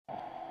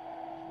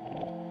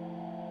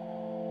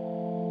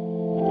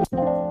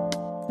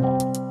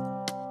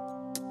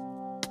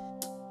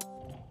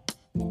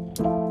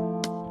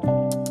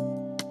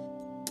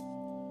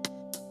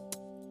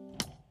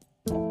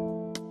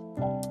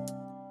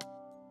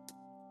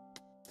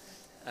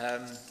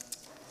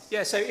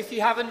So if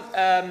you haven't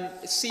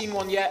seen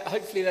one yet,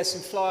 hopefully there's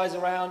some flyers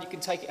around. You can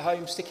take it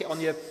home, stick it on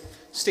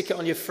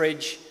your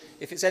fridge.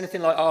 If it's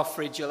anything like our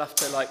fridge, you'll have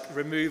to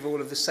remove all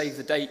of the save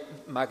the date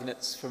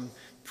magnets from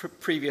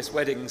previous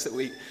weddings that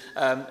we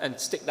and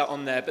stick that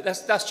on there. But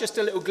that's just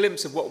a little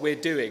glimpse of what we're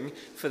doing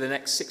for the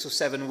next 6 or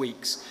 7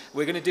 weeks.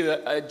 We're going to do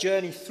a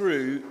journey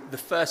through the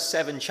first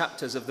 7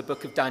 chapters of the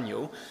book of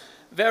Daniel.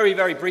 Very,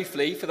 very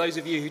briefly, for those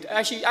of you who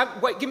actually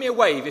give me a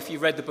wave if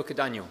you've read the book of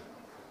Daniel.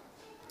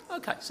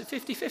 Okay, so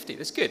 50-50,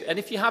 that's good. And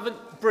if you haven't,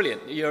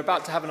 brilliant, you're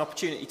about to have an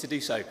opportunity to do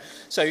so.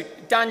 So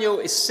Daniel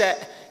is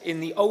set in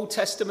the Old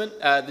Testament,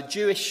 the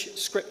Jewish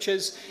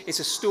scriptures. It's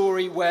a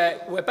story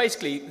where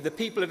basically the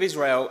people of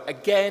Israel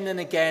again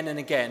and again and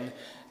again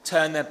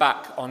turned their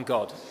back on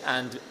God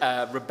and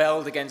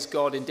rebelled against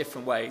God in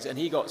different ways. And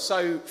he got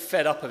so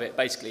fed up of it,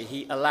 basically,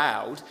 he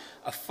allowed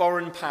a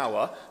foreign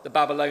power, the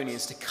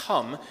Babylonians, to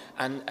come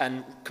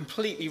and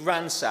completely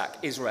ransack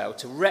Israel,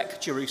 to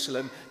wreck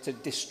Jerusalem, to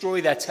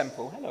destroy their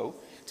temple,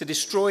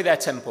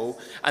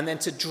 and then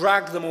to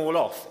drag them all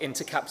off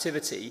into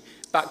captivity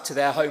back to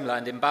their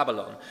homeland in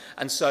Babylon.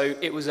 And so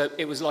it was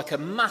like a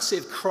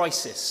massive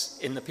crisis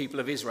in the people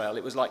of Israel.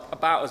 It was like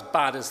about as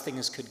bad as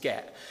things could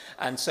get.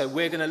 And so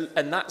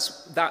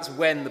that's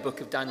when the book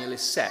of Daniel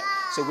is set.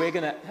 So we're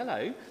going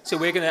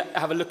to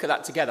have a look at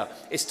that together.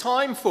 It's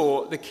time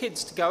for the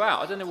kids to go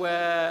out. I don't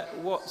know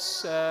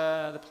what's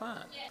the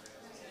plan?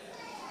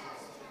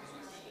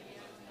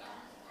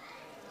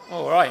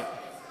 All right.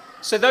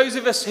 So those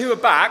of us who are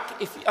back,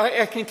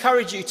 I can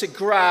encourage you to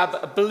grab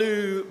a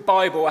blue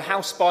Bible, a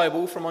house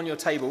Bible from on your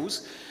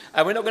tables.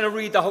 We're not going to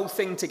read the whole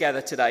thing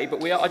together today,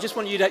 but I just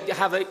want you to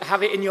have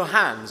it in your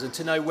hands and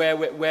to know where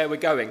we're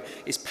going.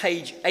 It's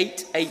page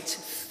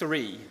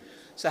 883.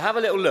 So have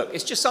a little look.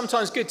 It's just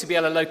sometimes good to be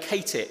able to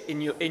locate it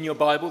in your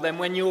Bible. Then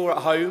when you're at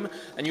home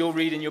and you're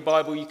reading your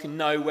Bible, you can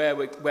know where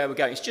we're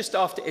going. It's just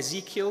after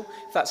Ezekiel,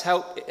 if that's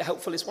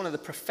helpful. It's one of the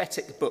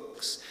prophetic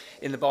books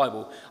in the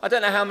Bible. I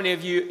don't know how many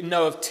of you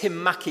know of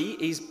Tim Mackie.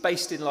 He's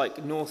based in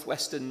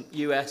northwestern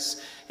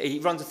US. He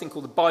runs a thing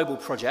called the Bible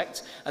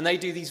Project, and they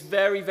do these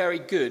very, very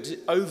good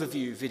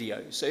overview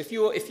videos. So if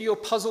you're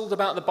puzzled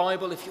about the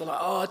Bible, if you're like,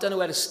 I don't know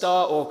where to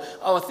start, or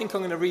I think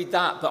I'm going to read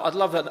that, but I'd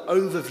love an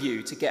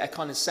overview to get a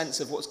kind of sense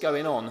of what's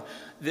going on,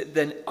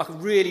 then I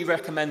really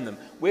recommend them.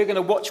 We're going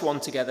to watch one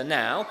together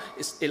now.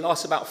 It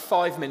lasts about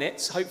 5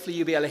 minutes. Hopefully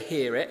you'll be able to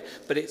hear it,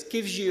 but it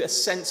gives you a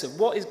sense of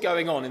what is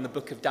going on in the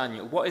book of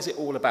Daniel. What is it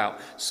all about?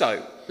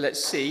 So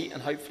let's see,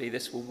 and hopefully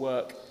this will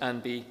work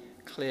and be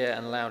clear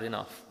and loud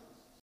enough.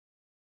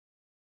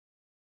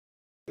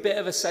 A bit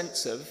of a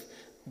sense of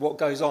what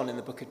goes on in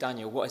the book of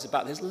Daniel, what it's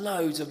about. There's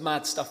loads of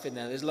mad stuff in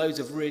there. There's loads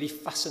of really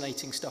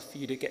fascinating stuff for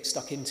you to get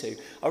stuck into.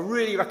 I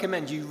really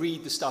recommend you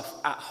read the stuff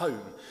at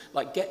home.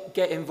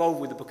 Get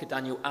involved with the book of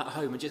Daniel at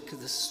home, and just because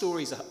the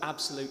stories are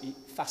absolutely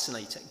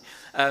fascinating.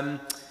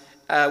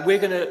 We're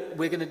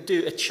gonna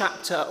do a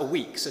chapter a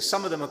week, so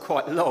some of them are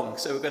quite long.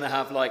 So we're going to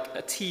have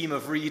a team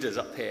of readers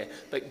up here.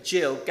 But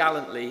Jill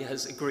gallantly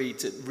has agreed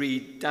to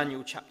read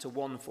Daniel chapter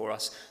 1 for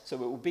us, so it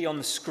will be on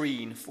the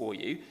screen for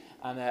you.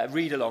 And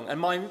read along. And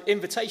my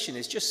invitation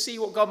is just see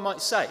what God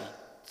might say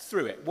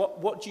through it.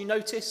 What do you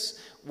notice?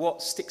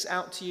 What sticks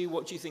out to you?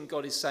 What do you think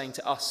God is saying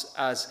to us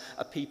as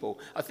a people?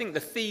 I think the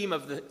theme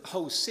of the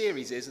whole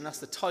series is, and that's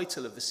the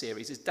title of the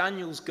series, is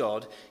Daniel's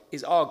God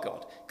is our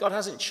God. God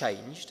hasn't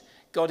changed.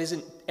 God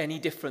isn't any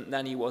different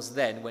than he was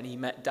then when he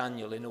met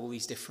Daniel in all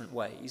these different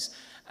ways.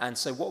 And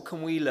so what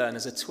can we learn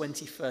as a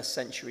 21st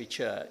century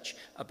church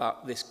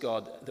about this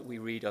God that we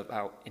read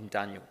about in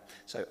Daniel?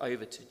 So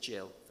over to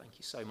Jill. Thank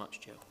you so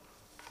much, Jill.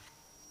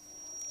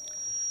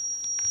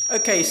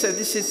 Okay, so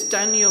this is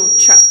Daniel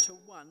chapter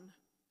 1,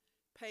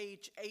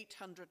 page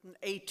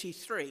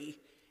 883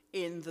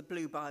 in the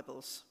Blue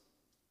Bibles.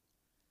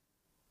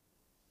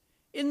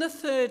 In the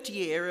 3rd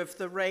year of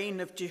the reign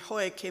of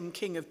Jehoiakim,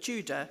 king of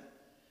Judah,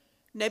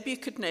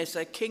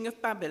 Nebuchadnezzar, king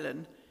of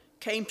Babylon,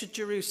 came to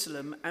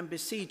Jerusalem and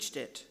besieged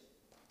it.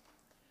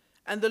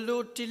 And the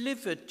Lord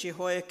delivered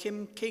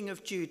Jehoiakim, king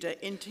of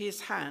Judah, into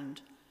his hand,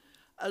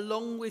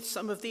 along with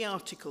some of the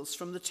articles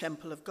from the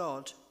temple of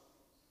God.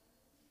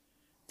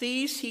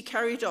 These he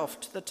carried off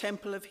to the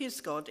temple of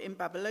his God in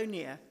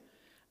Babylonia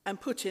and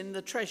put in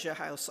the treasure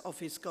house of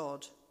his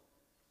God.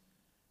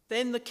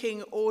 Then the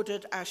king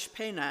ordered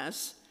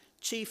Ashpenaz,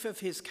 chief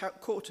of his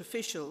court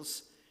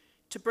officials,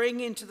 to bring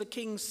into the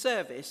king's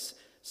service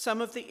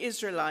some of the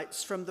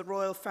Israelites from the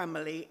royal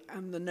family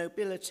and the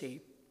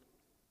nobility.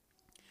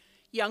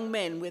 Young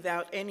men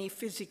without any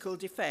physical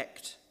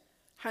defect,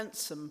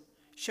 handsome,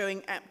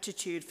 showing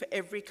aptitude for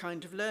every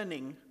kind of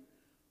learning,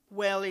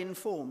 well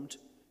informed,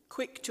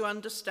 quick to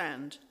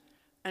understand,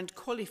 and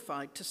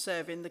qualified to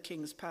serve in the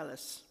king's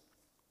palace.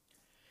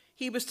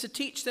 He was to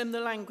teach them the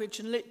language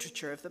and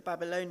literature of the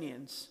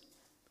Babylonians.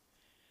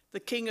 The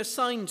king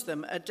assigned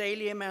them a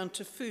daily amount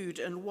of food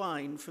and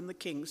wine from the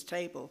king's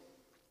table.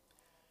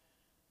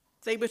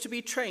 They were to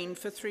be trained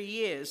for 3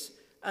 years,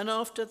 and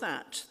after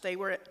that they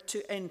were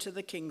to enter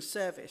the king's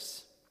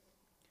service.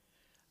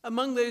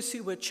 Among those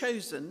who were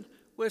chosen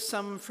were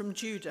some from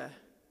Judah: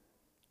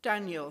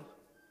 Daniel,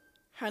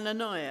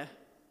 Hananiah,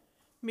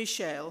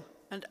 Mishael,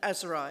 and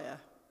Azariah.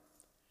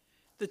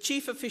 The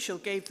chief official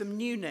gave them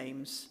new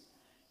names.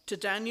 To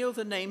Daniel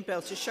the name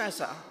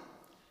Belteshazzar,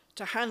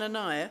 to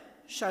Hananiah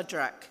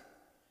Shadrach,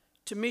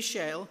 to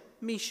Mishael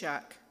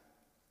Meshach,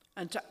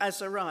 and to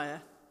Azariah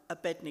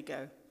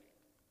Abednego.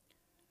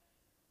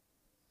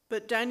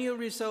 But Daniel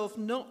resolved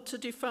not to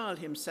defile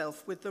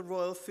himself with the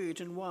royal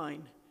food and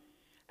wine,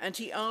 and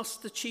he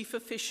asked the chief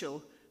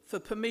official for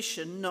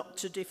permission not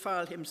to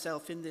defile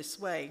himself in this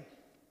way.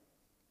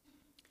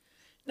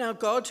 Now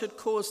God had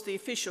caused the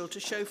official to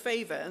show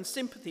favor and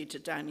sympathy to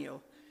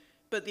Daniel,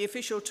 but the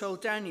official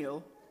told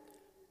Daniel,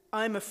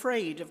 "I am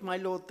afraid of my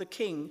lord the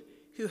king,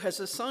 who has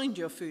assigned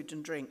your food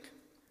and drink.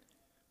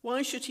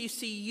 Why should he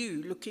see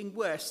you looking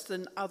worse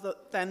than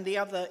the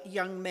other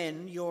young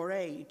men your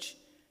age?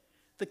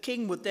 The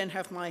king would then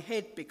have my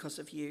head because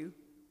of you."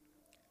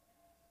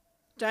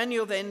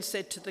 Daniel then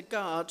said to the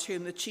guard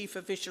whom the chief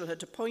official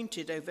had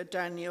appointed over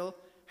Daniel,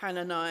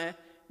 Hananiah,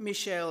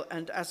 Mishael,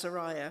 and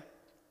Azariah,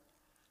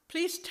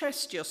 "Please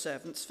test your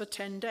servants for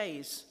 10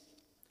 days.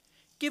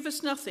 Give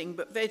us nothing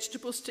but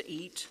vegetables to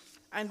eat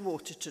and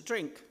water to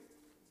drink.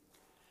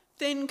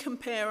 Then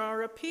compare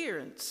our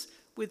appearance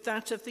with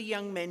that of the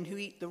young men who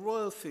eat the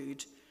royal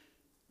food,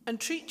 and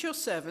treat your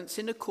servants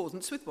in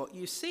accordance with what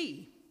you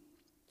see."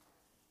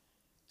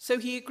 So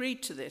he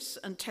agreed to this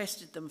and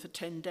tested them for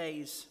 10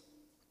 days.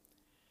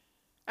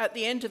 At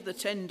the end of the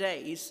 10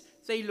 days,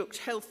 they looked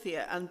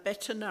healthier and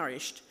better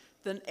nourished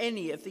than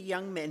any of the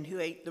young men who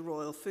ate the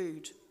royal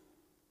food.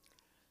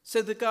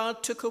 So the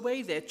guard took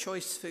away their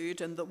choice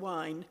food and the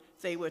wine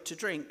they were to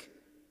drink,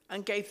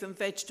 and gave them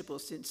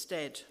vegetables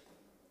instead.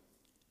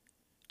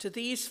 To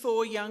these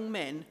 4 young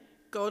men,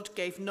 God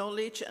gave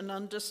knowledge and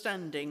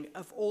understanding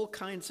of all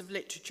kinds of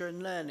literature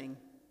and learning,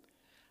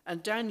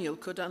 and Daniel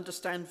could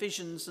understand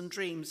visions and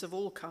dreams of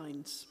all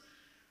kinds.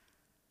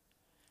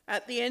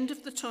 At the end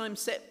of the time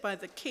set by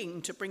the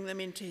king to bring them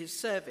into his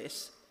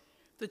service,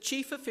 the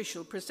chief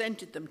official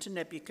presented them to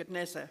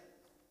Nebuchadnezzar.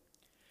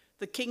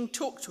 The king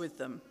talked with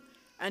them,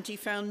 and he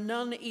found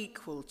none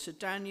equal to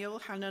Daniel,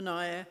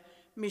 Hananiah,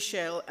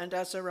 Mishael, and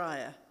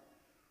Azariah,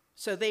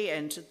 so they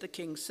entered the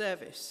king's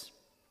service.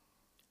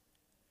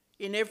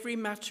 In every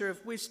matter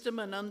of wisdom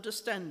and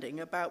understanding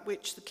about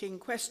which the king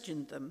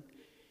questioned them,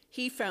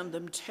 he found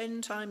them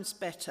 10 times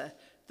better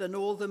than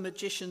all the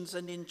magicians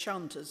and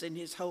enchanters in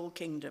his whole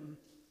kingdom.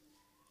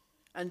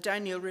 And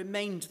Daniel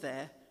remained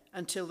there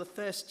until the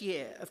 1st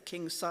year of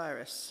King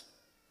Cyrus.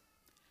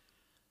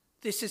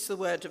 This is the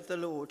word of the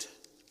Lord.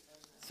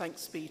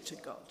 Thanks be to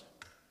God.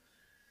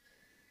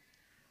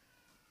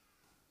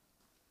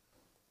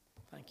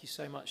 Thank you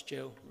so much,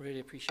 Jill. Really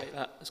appreciate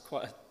that. That's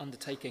quite an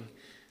undertaking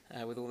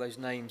with all those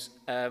names.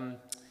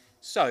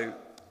 So,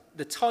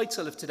 the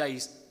title of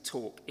today's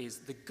talk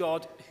is "The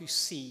God Who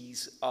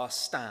Sees Our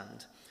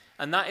Stand."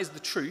 And that is the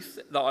truth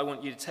that I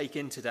want you to take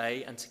in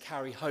today and to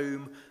carry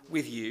home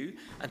with you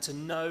and to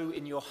know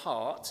in your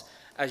heart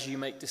as you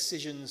make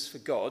decisions for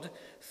God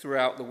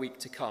throughout the week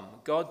to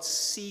come. God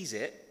sees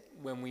it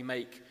when we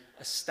make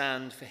a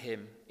stand for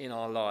him in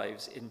our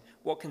lives in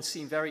what can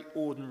seem very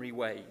ordinary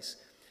ways.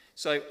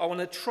 So I want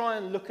to try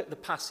and look at the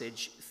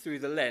passage through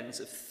the lens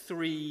of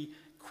 3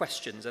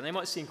 questions, and they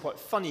might seem quite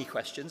funny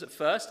questions at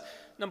first.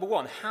 Number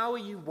 1, how are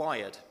you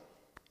wired?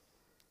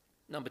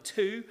 Number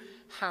 2,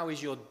 how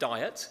is your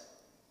diet?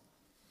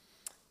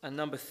 And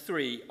number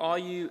 3, are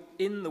you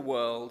in the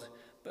world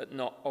but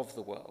not of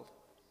the world?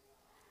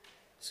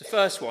 So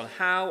first one,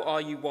 how are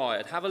you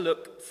wired? Have a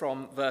look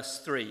from verse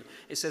 3.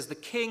 It says, "The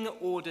king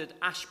ordered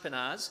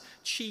Ashpenaz,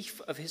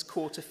 chief of his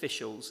court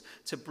officials,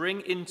 to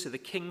bring into the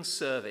king's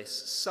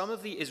service some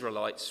of the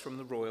Israelites from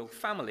the royal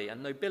family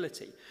and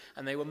nobility.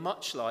 And they were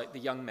much like the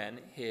young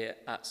men here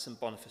at St.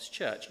 Boniface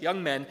Church.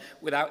 Young men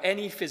without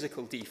any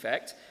physical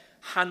defect,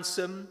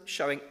 handsome,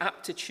 showing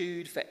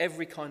aptitude for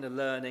every kind of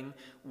learning,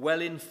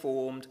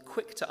 well-informed,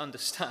 quick to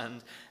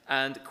understand,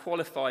 and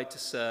qualified to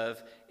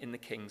serve in the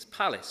king's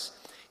palace.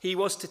 He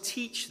was to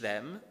teach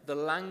them the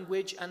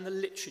language and the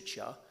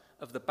literature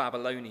of the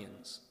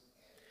Babylonians.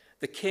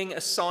 The king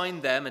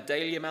assigned them a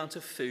daily amount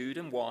of food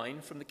and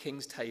wine from the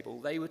king's table.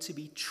 They were to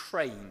be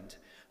trained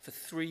for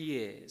 3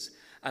 years,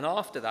 and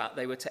after that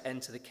they were to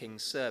enter the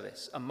king's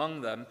service. Among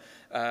them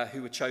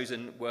who were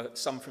chosen were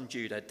some from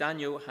Judah: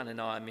 Daniel,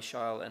 Hananiah,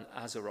 Mishael, and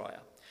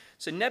Azariah."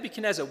 So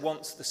Nebuchadnezzar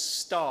wants the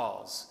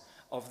stars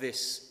of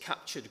this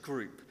captured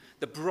group,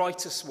 the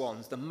brightest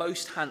ones, the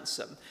most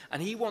handsome,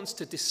 and he wants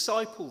to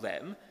disciple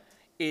them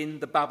in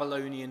the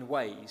Babylonian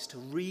ways, to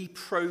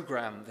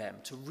reprogram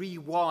them, to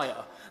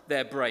rewire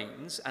their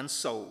brains and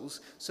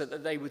souls so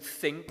that they would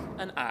think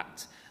and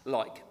act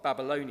like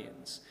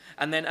Babylonians.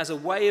 And then as a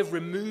way of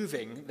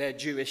removing their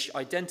Jewish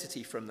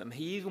identity from them,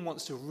 he even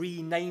wants to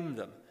rename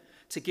them,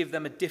 to give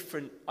them a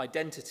different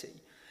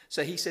identity.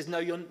 So he says, no,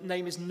 your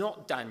name is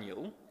not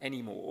Daniel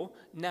anymore.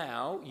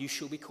 Now you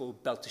shall be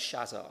called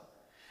Belteshazzar.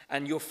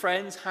 And your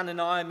friends,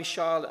 Hananiah,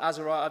 Mishael,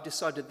 Azariah, I've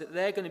decided that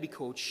they're going to be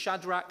called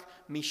Shadrach,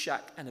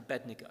 Meshach, and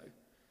Abednego.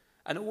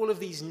 And all of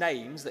these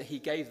names that he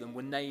gave them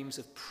were names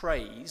of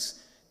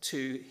praise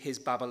to his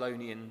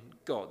Babylonian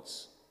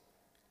gods.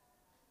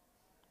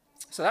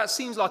 So that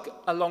seems like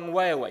a long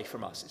way away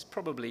from us. It's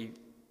probably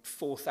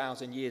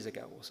 4,000 years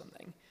ago or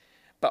something.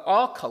 But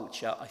our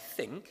culture, I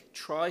think,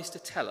 tries to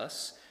tell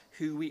us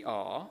who we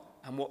are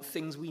and what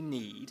things we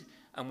need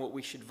and what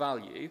we should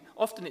value.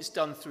 Often it's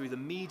done through the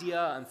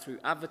media and through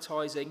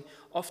advertising.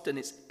 Often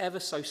it's ever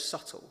so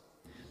subtle.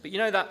 But you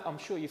know that, I'm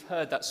sure you've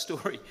heard that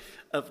story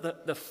of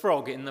the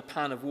frog in the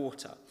pan of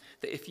water.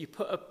 That if you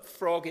put a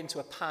frog into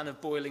a pan of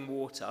boiling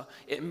water,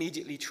 it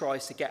immediately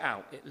tries to get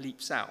out. It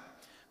leaps out.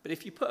 But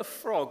if you put a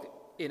frog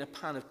in a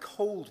pan of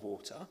cold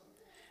water,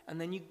 and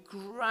then you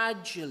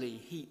gradually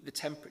heat the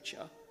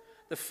temperature,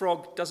 the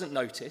frog doesn't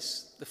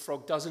notice, the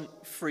frog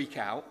doesn't freak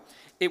out.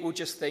 It will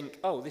just think,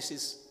 oh, this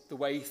is the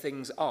way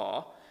things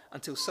are,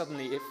 until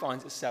suddenly it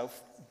finds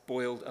itself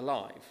boiled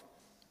alive.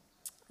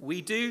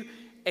 We do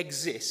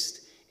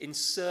exist in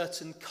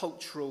certain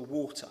cultural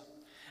water,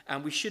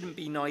 and we shouldn't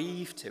be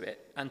naive to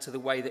it and to the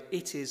way that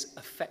it is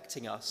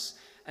affecting us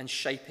and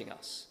shaping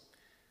us.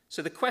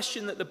 So the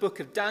question that the book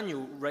of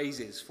Daniel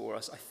raises for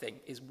us, I think,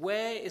 is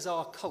where is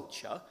our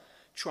culture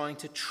trying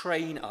to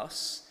train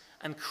us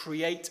and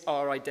create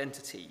our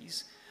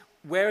identities?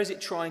 Where is it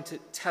trying to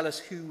tell us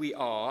who we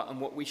are and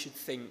what we should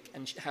think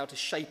and how to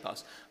shape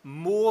us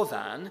more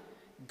than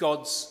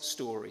God's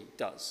story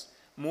does,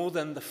 more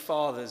than the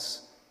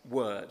Father's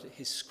word,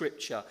 his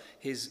scripture,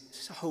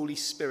 his Holy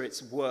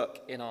Spirit's work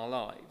in our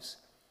lives?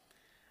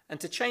 And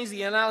to change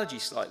the analogy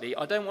slightly,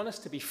 I don't want us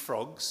to be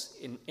frogs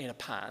in a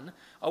pan.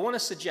 I want to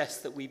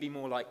suggest that we be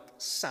more like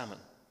salmon.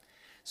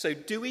 So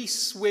do we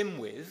swim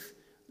with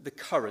the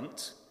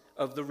current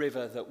of the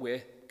river that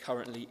we're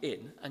currently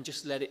in and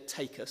just let it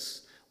take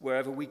us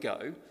wherever we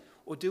go?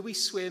 Or do we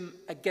swim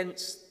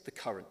against the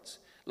current,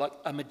 like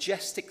a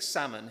majestic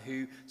salmon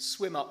who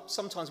swim up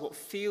sometimes what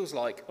feels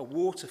like a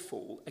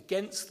waterfall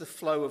against the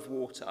flow of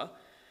water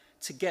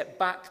to get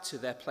back to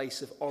their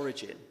place of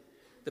origin,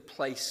 the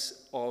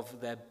place of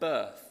their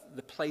birth,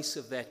 the place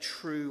of their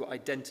true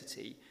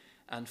identity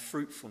and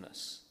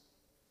fruitfulness?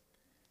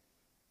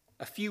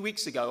 A few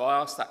weeks ago,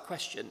 I asked that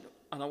question,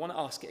 and I want to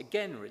ask it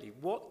again, really.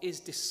 What is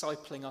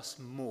discipling us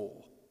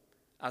more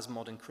as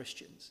modern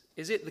Christians?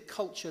 Is it the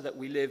culture that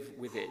we live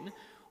within,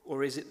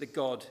 or is it the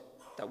God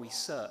that we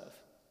serve?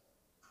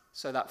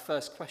 So that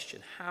first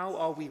question, how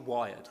are we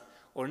wired?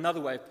 Or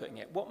another way of putting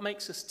it, what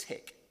makes us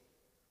tick?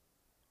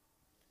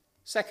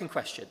 Second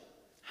question,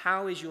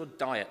 how is your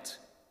diet?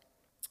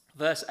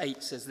 Verse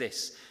 8 says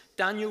this: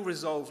 Daniel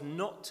resolved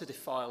not to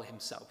defile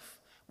himself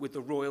with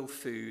the royal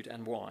food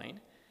and wine,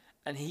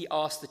 and he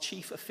asked the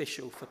chief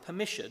official for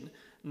permission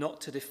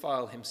not to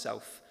defile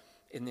himself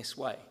in this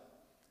way.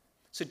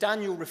 So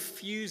Daniel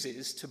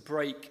refuses to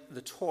break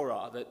the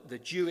Torah, the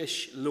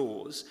Jewish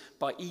laws,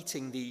 by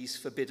eating these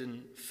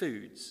forbidden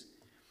foods.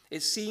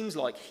 It seems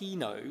like he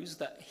knows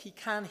that he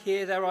can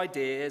hear their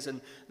ideas and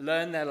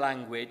learn their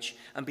language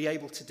and be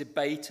able to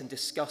debate and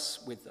discuss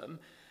with them,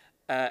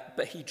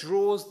 but he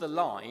draws the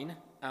line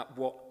at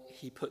what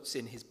he puts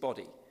in his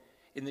body.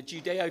 In the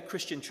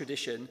Judeo-Christian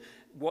tradition,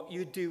 what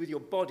you do with your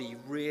body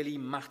really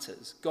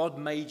matters. God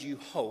made you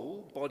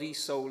whole, body,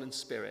 soul, and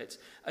spirit,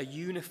 a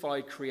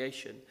unified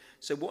creation.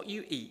 So what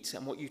you eat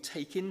and what you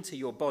take into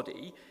your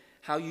body,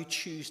 how you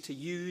choose to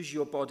use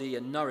your body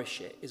and nourish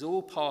it, is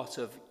all part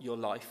of your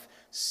life,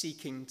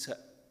 seeking to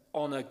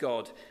honour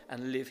God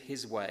and live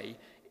his way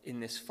in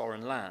this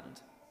foreign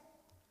land.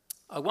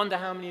 I wonder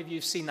how many of you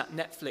have seen that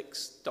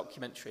Netflix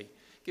documentary.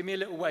 Give me a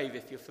little wave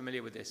if you're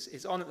familiar with this.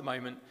 It's on at the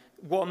moment.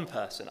 One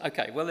person.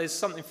 Okay, well, there's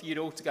something for you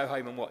all to go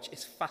home and watch.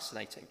 It's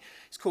fascinating.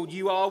 It's called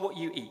You Are What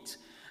You Eat.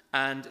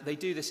 And they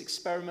do this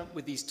experiment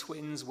with these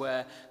twins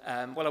where,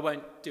 well, I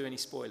won't do any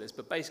spoilers,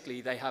 but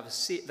basically they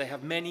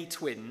have many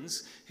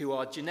twins who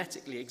are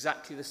genetically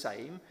exactly the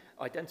same,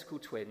 identical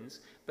twins,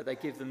 but they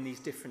give them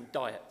these different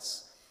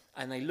diets.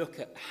 And they look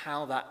at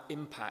how that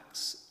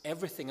impacts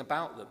everything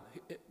about them,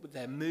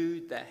 their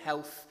mood, their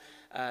health,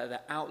 their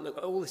outlook,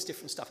 all this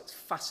different stuff. It's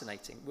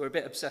fascinating. We're a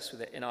bit obsessed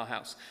with it in our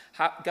house.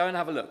 Go and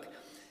have a look.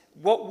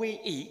 What we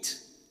eat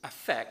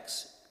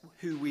affects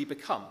who we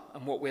become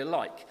and what we're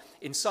like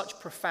in such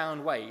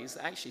profound ways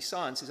that actually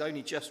science is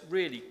only just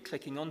really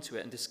clicking onto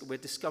it, and we're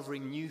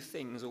discovering new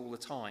things all the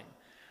time.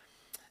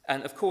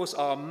 And of course,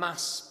 our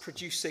mass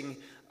producing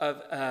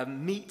of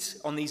meat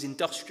on these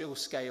industrial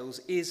scales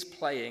is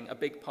playing a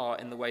big part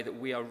in the way that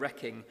we are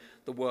wrecking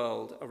the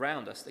world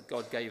around us that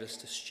God gave us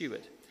to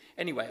steward.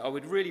 Anyway, I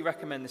would really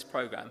recommend this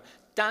program.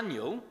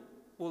 Daniel,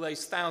 all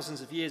those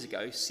thousands of years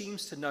ago,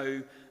 seems to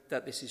know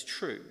that this is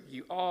true.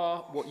 You are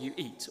what you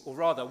eat, or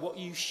rather, what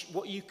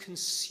you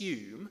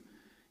consume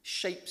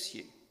shapes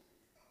you.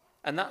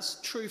 And that's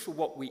true for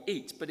what we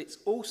eat, but it's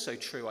also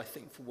true, I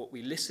think, for what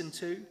we listen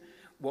to,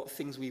 what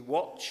things we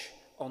watch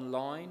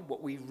online,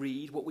 what we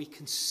read, what we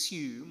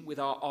consume with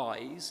our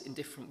eyes in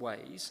different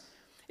ways.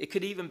 It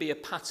could even be a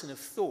pattern of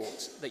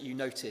thought that you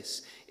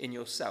notice in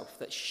yourself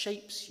that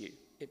shapes you.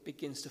 It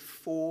begins to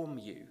form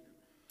you.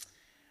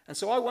 And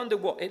so I wonder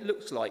what it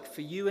looks like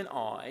for you and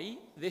I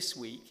this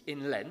week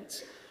in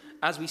Lent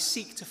as we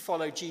seek to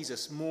follow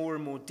Jesus more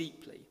and more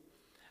deeply.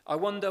 I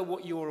wonder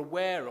what you're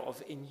aware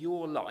of in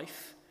your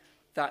life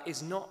that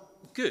is not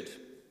good,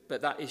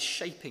 but that is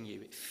shaping you.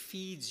 It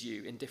feeds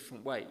you in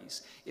different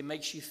ways. It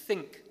makes you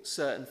think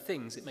certain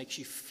things. It makes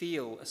you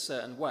feel a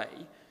certain way.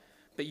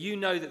 But you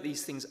know that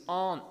these things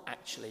aren't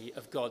actually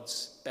of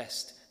God's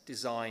best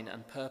design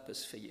and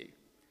purpose for you.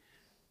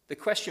 The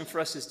question for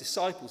us as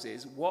disciples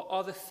is, what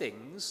are the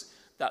things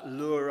that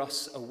lure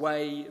us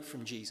away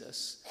from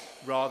Jesus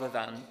rather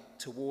than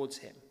towards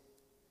him?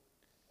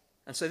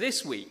 And so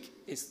this week,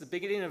 it's the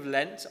beginning of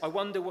Lent. I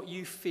wonder what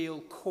you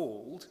feel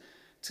called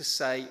to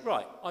say,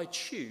 right, I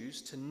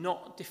choose to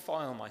not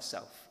defile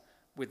myself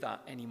with that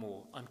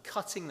anymore. I'm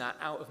cutting that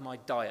out of my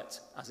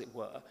diet, as it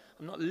were.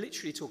 I'm not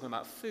literally talking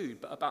about food,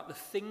 but about the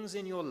things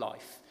in your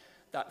life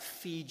that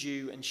feed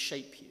you and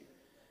shape you.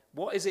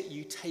 What is it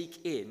you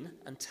take in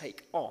and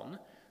take on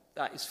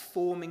that is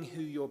forming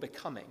who you're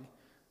becoming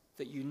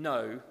that you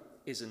know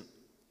isn't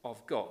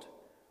of God?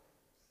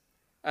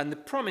 And the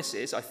promise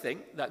is, I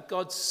think, that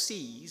God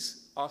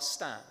sees our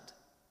stand.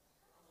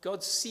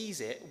 God sees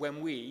it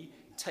when we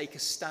take a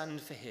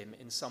stand for him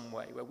in some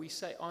way, where we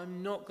say,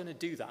 I'm not going to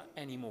do that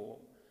anymore,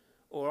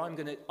 or I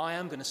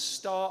am going to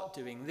start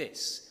doing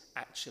this,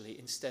 actually,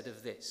 instead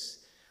of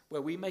this.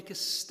 Where we make a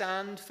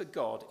stand for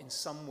God in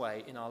some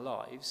way in our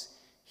lives,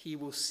 he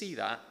will see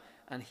that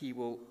and he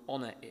will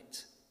honour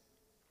it.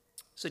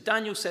 So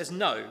Daniel says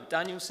no.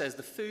 Daniel says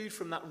the food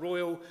from that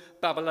royal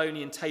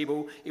Babylonian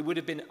table, it would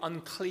have been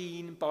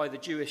unclean by the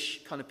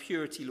Jewish kind of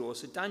purity law.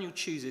 So Daniel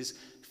chooses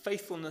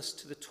faithfulness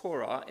to the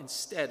Torah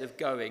instead of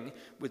going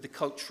with the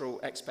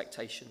cultural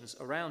expectations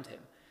around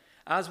him.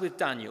 As with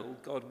Daniel,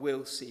 God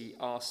will see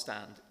our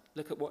stand.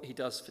 Look at what he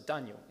does for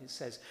Daniel. It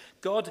says,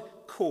 God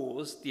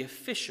caused the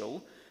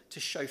official to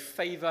show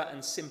favour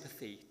and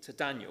sympathy to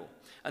Daniel,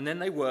 and then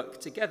they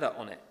work together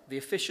on it. The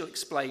official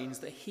explains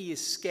that he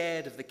is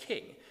scared of the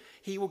king.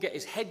 He will get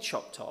his head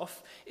chopped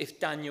off if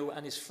Daniel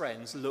and his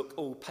friends look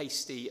all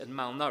pasty and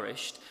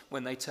malnourished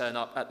when they turn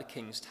up at the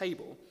king's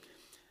table.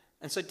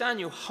 And so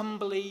Daniel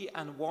humbly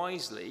and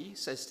wisely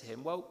says to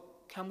him, well,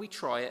 can we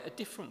try it a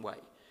different way?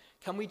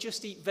 Can we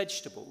just eat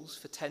vegetables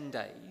for 10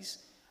 days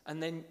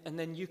and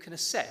then you can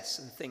assess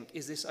and think,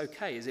 is this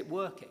okay? Is it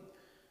working?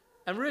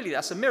 And really,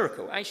 that's a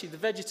miracle. Actually, the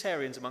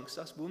vegetarians amongst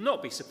us will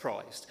not be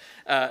surprised.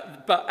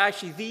 But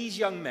actually, these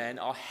young men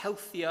are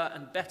healthier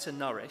and better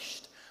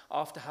nourished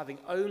after having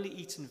only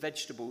eaten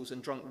vegetables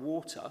and drunk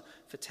water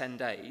for 10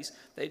 days.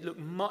 They look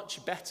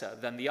much better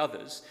than the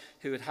others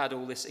who had had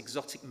all this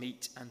exotic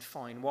meat and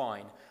fine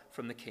wine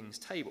from the king's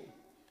table.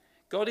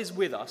 God is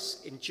with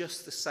us in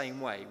just the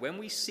same way. When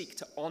we seek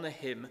to honour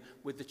him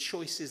with the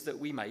choices that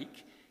we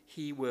make,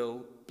 he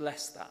will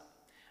bless that.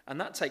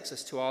 And that takes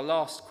us to our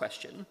last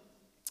question.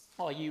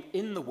 Are you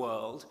in the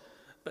world,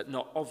 but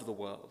not of the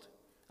world?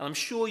 And I'm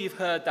sure you've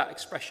heard that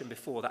expression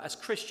before, that as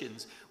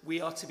Christians, we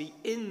are to be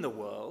in the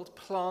world,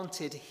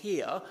 planted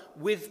here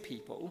with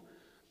people,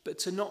 but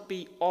to not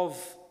be of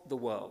the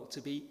world, to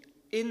be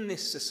in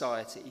this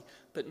society,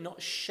 but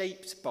not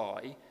shaped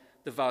by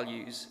the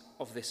values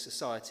of this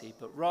society,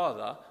 but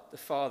rather the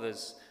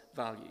Father's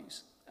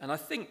values. And I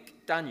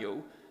think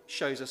Daniel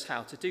shows us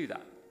how to do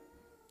that.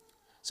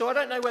 So I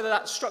don't know whether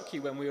that struck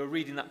you when we were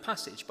reading that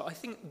passage, but I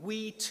think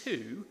we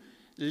too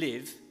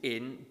live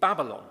in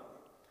Babylon.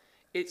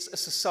 It's a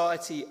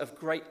society of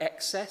great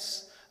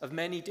excess, of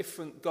many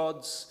different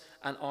gods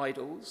and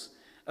idols,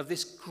 of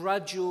this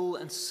gradual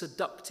and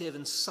seductive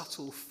and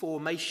subtle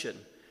formation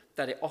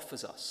that it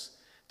offers us,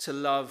 to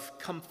love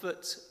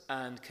comfort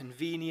and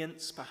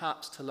convenience,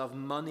 perhaps to love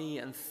money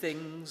and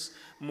things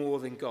more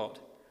than God.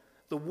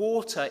 The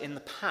water in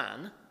the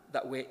pan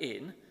that we're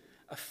in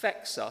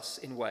affects us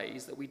in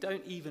ways that we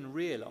don't even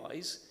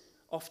realise,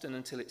 often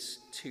until it's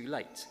too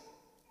late.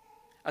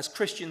 As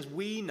Christians,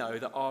 we know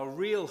that our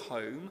real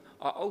home,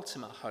 our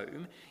ultimate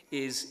home,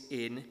 is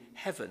in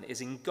heaven, is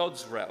in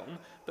God's realm.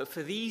 But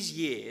for these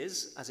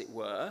years, as it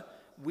were,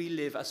 we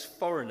live as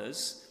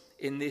foreigners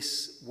in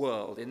this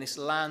world, in this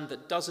land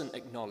that doesn't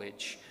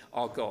acknowledge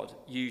our God,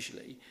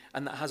 usually,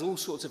 and that has all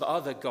sorts of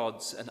other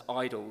gods and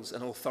idols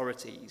and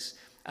authorities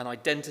and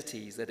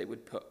identities that it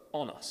would put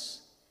on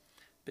us.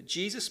 But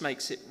Jesus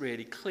makes it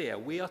really clear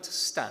we are to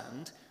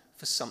stand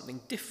for something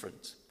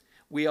different.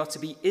 We are to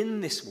be in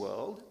this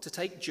world, to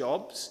take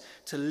jobs,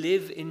 to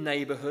live in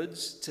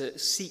neighbourhoods, to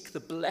seek the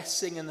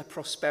blessing and the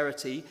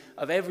prosperity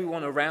of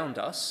everyone around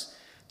us,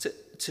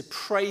 to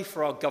pray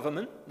for our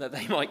government, that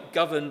they might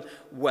govern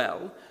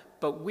well.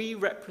 But we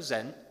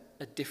represent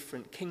a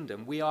different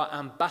kingdom. We are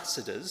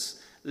ambassadors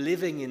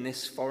living in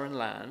this foreign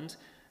land,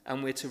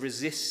 and we're to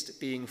resist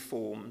being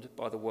formed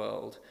by the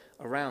world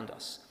around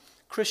us.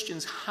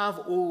 Christians have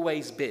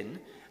always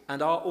been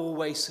and are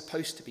always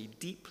supposed to be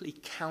deeply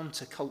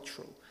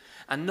countercultural.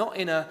 And not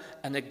in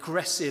an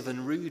aggressive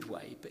and rude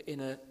way, but in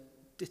a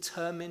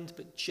determined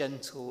but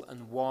gentle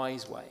and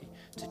wise way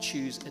to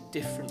choose a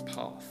different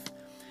path.